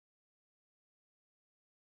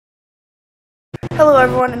Hello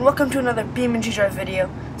everyone and welcome to another BeamNG.drive video.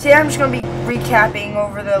 Today I'm just going to be recapping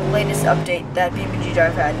over the latest update that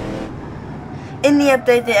BeamNG.drive had. In the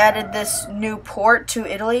update they added this new port to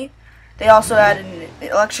Italy. They also added an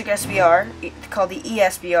electric SBR called the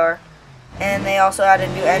ESBR. And they also added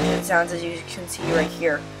new engine sounds, as you can see right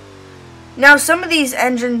here. Now some of these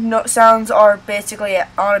engine sounds are basically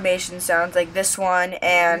automation sounds, like this one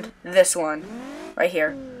and this one right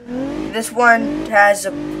here. This one has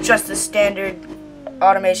just the standard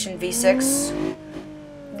automation V6.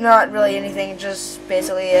 Not really anything, just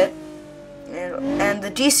basically it. And the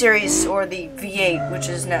D series, or the V8, which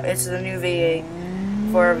is now it's the new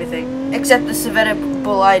V8 for everything, except the Civetta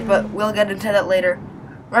Bolide, but we'll get into that later.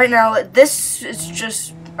 Right now, this is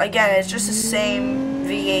just, again, it's just the same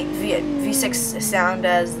V6 sound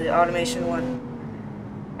as the automation one.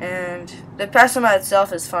 And the Passima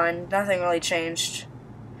itself is fine. Nothing really changed.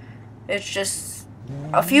 It's just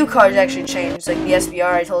a few cars actually changed, like the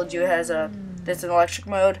SBR I told you has that's an electric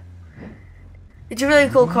mode. It's a really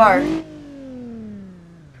cool car.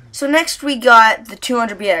 So next we got the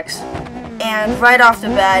 200BX, and right off the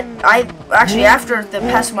bat, after the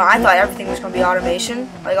Passima I thought everything was going to be automation,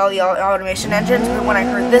 like all the automation engines, but when I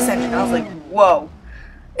heard this engine I was like, whoa.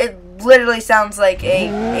 It literally sounds like a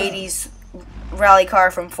 80s rally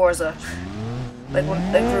car from Forza, like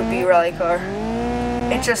the Group B rally car.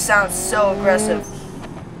 It just sounds so aggressive.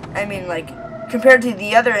 I mean, like, compared to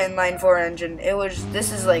the other inline 4 engine,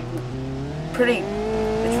 this is like pretty,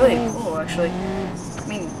 it's really cool actually. I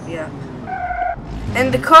mean, yeah.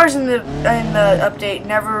 And the cars in the update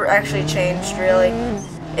never actually changed really.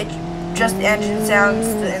 It's just engine sounds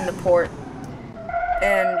in the port.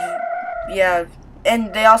 And yeah,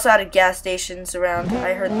 and they also added gas stations around.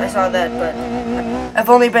 I saw that, but I've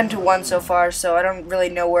only been to one so far, so I don't really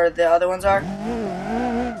know where the other ones are.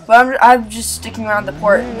 But I'm just sticking around the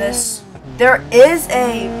port in this. There is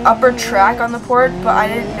a upper track on the port, but I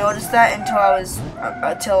didn't notice that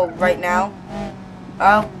until right now.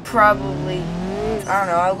 I'll probably, I don't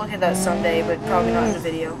know, I'll look at that someday, but probably not in the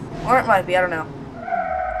video. Or it might be, I don't know.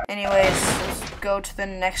 Anyways, let's go to the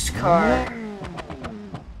next car.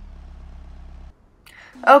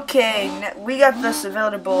 Okay, we got the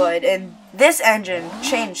Civetta Bolide, and this engine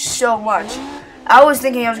changed so much. I was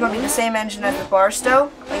thinking it was going to be the same engine as the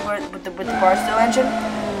Barstow, like with the Barstow engine,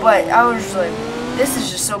 but I was just like, this is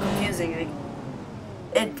just so confusing.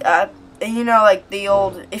 Like, you know, like the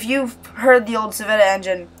old, if you've heard the old Civetta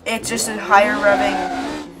engine, it's just a higher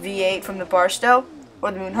revving V8 from the Barstow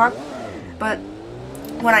or the Moonhawk. But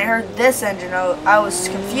when I heard this engine, I was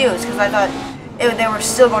confused because I thought they were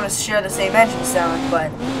still going to share the same engine sound,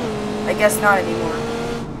 but I guess not anymore.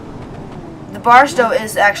 The Barstow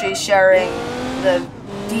is actually sharing the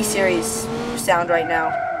D series sound right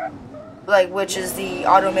now, like, which is the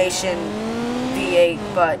automation V8,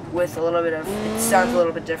 but with a little bit of, it sounds a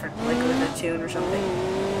little bit different, like with a tune or something.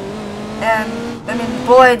 And I mean,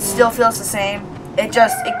 the Bolide still feels the same.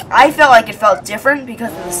 I felt like it felt different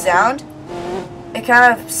because of the sound. It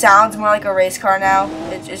kind of sounds more like a race car now.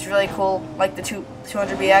 It's really cool, like the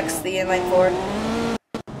 200BX, the inline 4.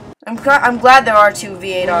 I'm glad there are 2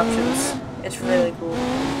 V8 options. It's really cool.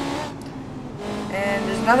 And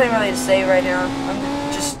there's nothing really to say right now.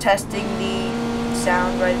 I'm just testing the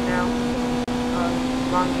sound right now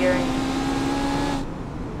on long gearing.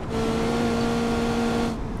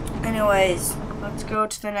 Anyways, let's go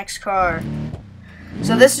to the next car.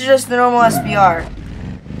 So this is just the normal SBR,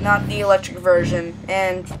 not the electric version,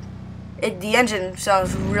 and the engine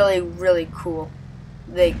sounds really, really cool.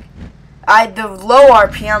 The low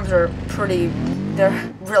RPMs are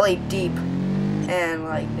they're really deep, and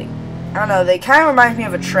like I don't know, they kind of remind me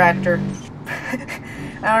of a tractor.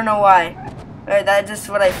 I don't know why. That's just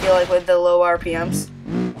what I feel like with the low RPMs.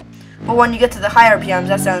 But when you get to the high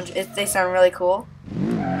RPMs, they sound really cool.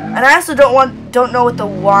 And I also don't know what the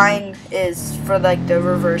whine is for like the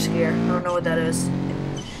reverse gear. I don't know what that is.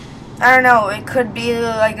 I don't know. It could be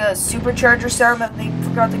like a supercharger sound that they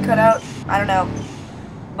forgot to cut out. I don't know.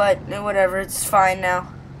 But whatever, it's fine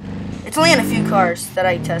now. It's only in a few cars that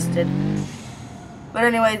I tested. But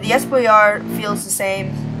anyway, the SBR feels the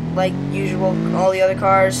same, like usual, all the other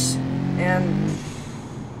cars. And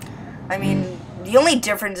I mean, the only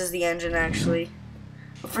difference is the engine, actually.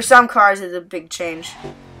 But for some cars, it's a big change.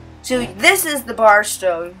 So this is the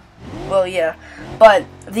Barstow. Well, yeah, but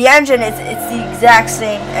the engine it's the exact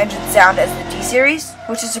same engine sound as the D series,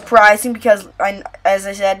 which is surprising because as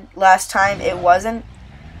I said last time, it wasn't.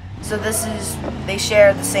 So they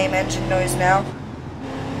share the same engine noise now.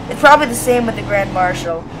 It's probably the same with the Grand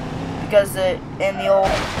Marshal, because in the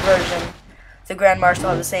old version, the Grand Marshal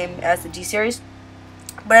had the same as the D series.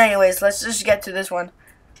 But anyways, let's just get to this one.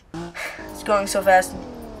 It's going so fast.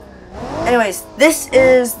 Anyways, this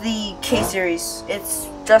is the K series. It's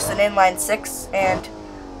just an inline 6, and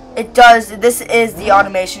this is the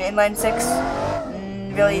automation inline 6.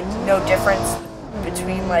 Really no difference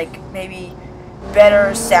between, like, maybe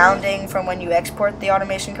better sounding from when you export the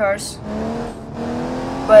automation cars,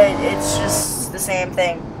 but it's just the same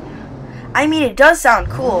thing. I mean, it does sound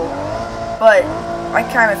cool, but I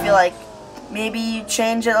kind of feel like maybe you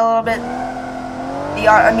change it a little bit.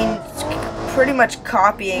 I mean, it's pretty much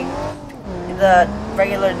copying the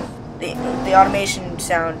regular the automation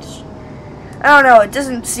sound. I don't know, it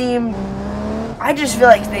doesn't seem, I just feel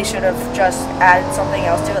like they should have just added something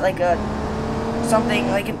else to it, like a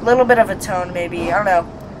little bit of a tone, maybe. I don't know.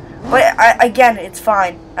 But again, it's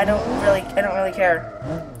fine. I don't really care.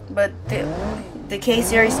 But the K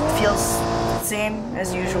series feels the same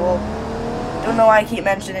as usual. Don't know why I keep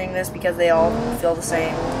mentioning this, because they all feel the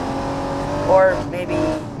same. Or maybe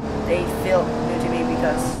they feel new to me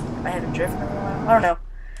because I haven't driven them in a while. I don't know.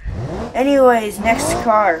 Anyways, next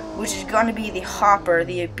car, which is going to be the Hopper,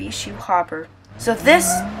 the Ibishu Hopper. So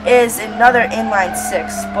this is another inline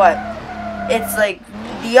 6, but it's like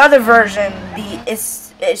the other version.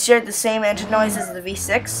 It shared the same engine noise as the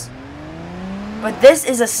V6, but this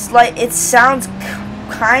is it sounds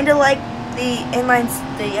kind of like the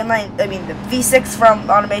V6 from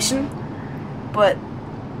automation, but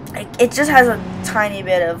it just has a tiny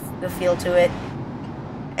bit of the feel to it.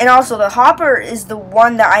 And also, the Hopper is the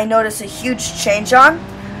one that I noticed a huge change on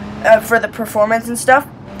for the performance and stuff.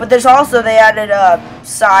 But there's also, they added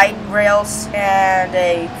side rails and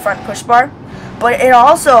a front push bar. But it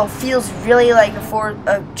also feels really like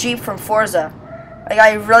a Jeep from Forza. Like,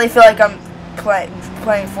 I really feel like I'm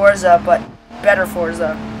playing Forza, but better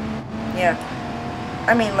Forza. Yeah.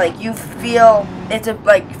 I mean, like, you feel,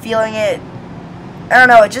 feeling it, I don't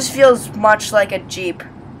know, it just feels much like a Jeep.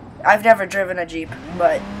 I've never driven a Jeep,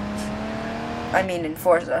 but, I mean, in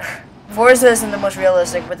Forza. Forza isn't the most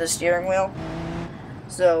realistic with the steering wheel.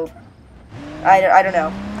 So, I don't know.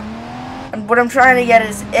 And what I'm trying to get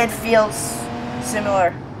is, it feels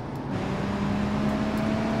similar.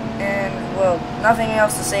 And, well, nothing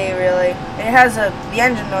else to say, really. It has the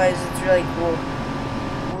engine noise, it's really cool.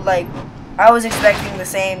 Like, I was expecting the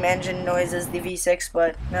same engine noise as the V6,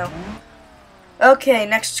 but no. Okay,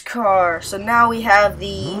 next car. So now we have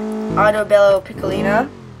the Autobello Piccolina,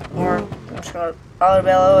 or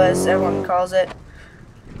Autobello as everyone calls it.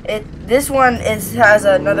 This one has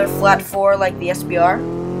another flat 4 like the SBR,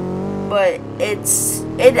 but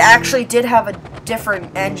it actually did have a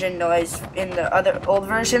different engine noise in the old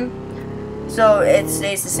version, so it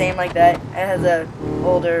stays the same like that. It has it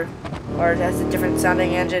has a different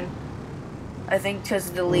sounding engine. I think because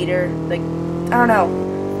of the leader, like, I don't know.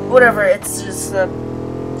 Whatever, it's just,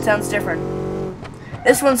 sounds different.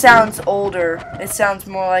 This one sounds older. It sounds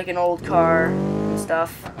more like an old car and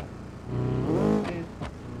stuff.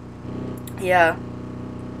 Yeah.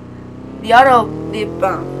 I'm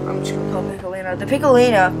just gonna call it Piccolina. The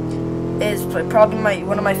Piccolina is probably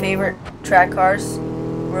one of my favorite track cars,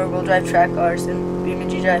 rear-wheel drive track cars in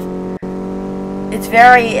BeamNG.drive. It's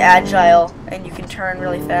very agile, and you can turn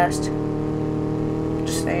really fast.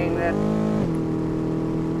 Just saying that.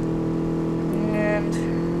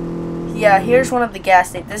 And yeah, here's one of the gas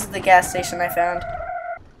stations. This is the gas station I found.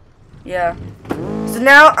 Yeah. So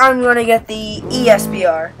now I'm gonna get the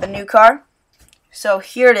ESBR, the new car. So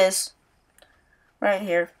here it is, right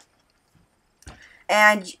here.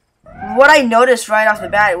 And what I noticed right off the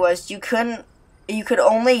bat was you could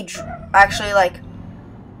only actually like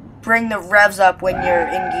bring the revs up when you're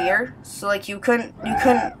in gear. So like you couldn't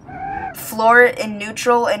floor it in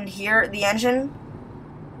neutral and hear the engine.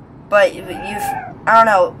 But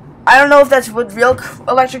I don't know if that's what real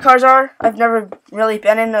electric cars are. I've never really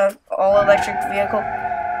been in an all-electric vehicle.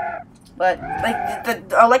 But like the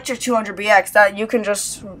electric 200BX, that you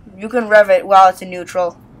can rev it while it's in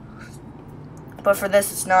neutral. But for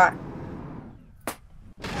this, it's not.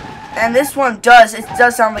 And this one does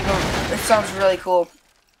sound like it sounds really cool.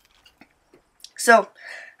 So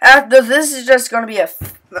after this is just gonna be a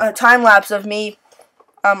time lapse of me.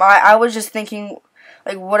 I was just thinking,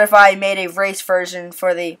 like, what if I made a race version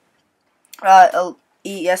for the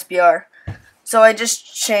ESBR? So I just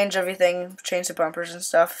changed everything, changed the bumpers and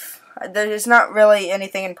stuff. There's not really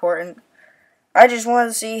anything important. I just wanted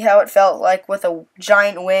to see how it felt like with a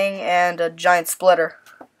giant wing and a giant splitter.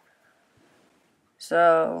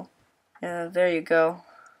 So, yeah, there you go.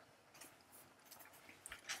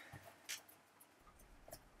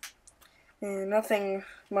 And nothing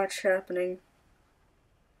much happening.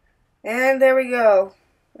 And there we go.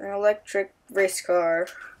 An electric race car.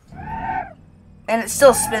 And it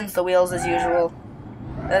still spins the wheels as usual.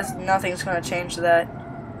 Nothing's gonna change that.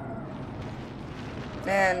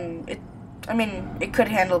 And it could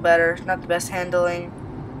handle better. Not the best handling.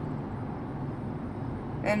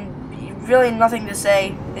 And really nothing to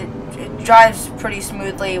say. It drives pretty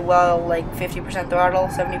smoothly while like 50% throttle,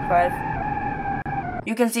 75.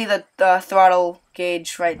 You can see the throttle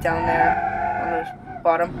gauge right down there on the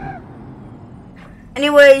bottom.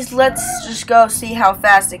 Anyways, let's just go see how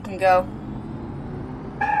fast it can go.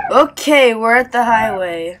 Okay, we're at the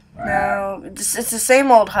highway. Now, it's the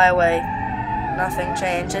same old highway. Nothing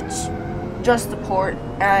changed. It's just the port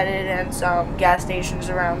added and some gas stations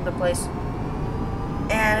around the place.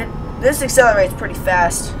 And this accelerates pretty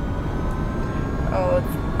fast.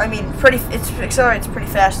 It accelerates pretty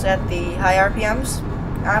fast at the high RPMs.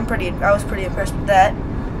 I was pretty impressed with that.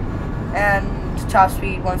 And top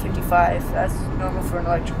speed 155. That's normal for an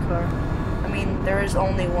electric car. I mean, there is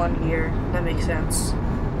only one here. That makes sense.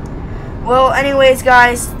 Well, anyways,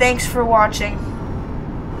 guys, thanks for watching.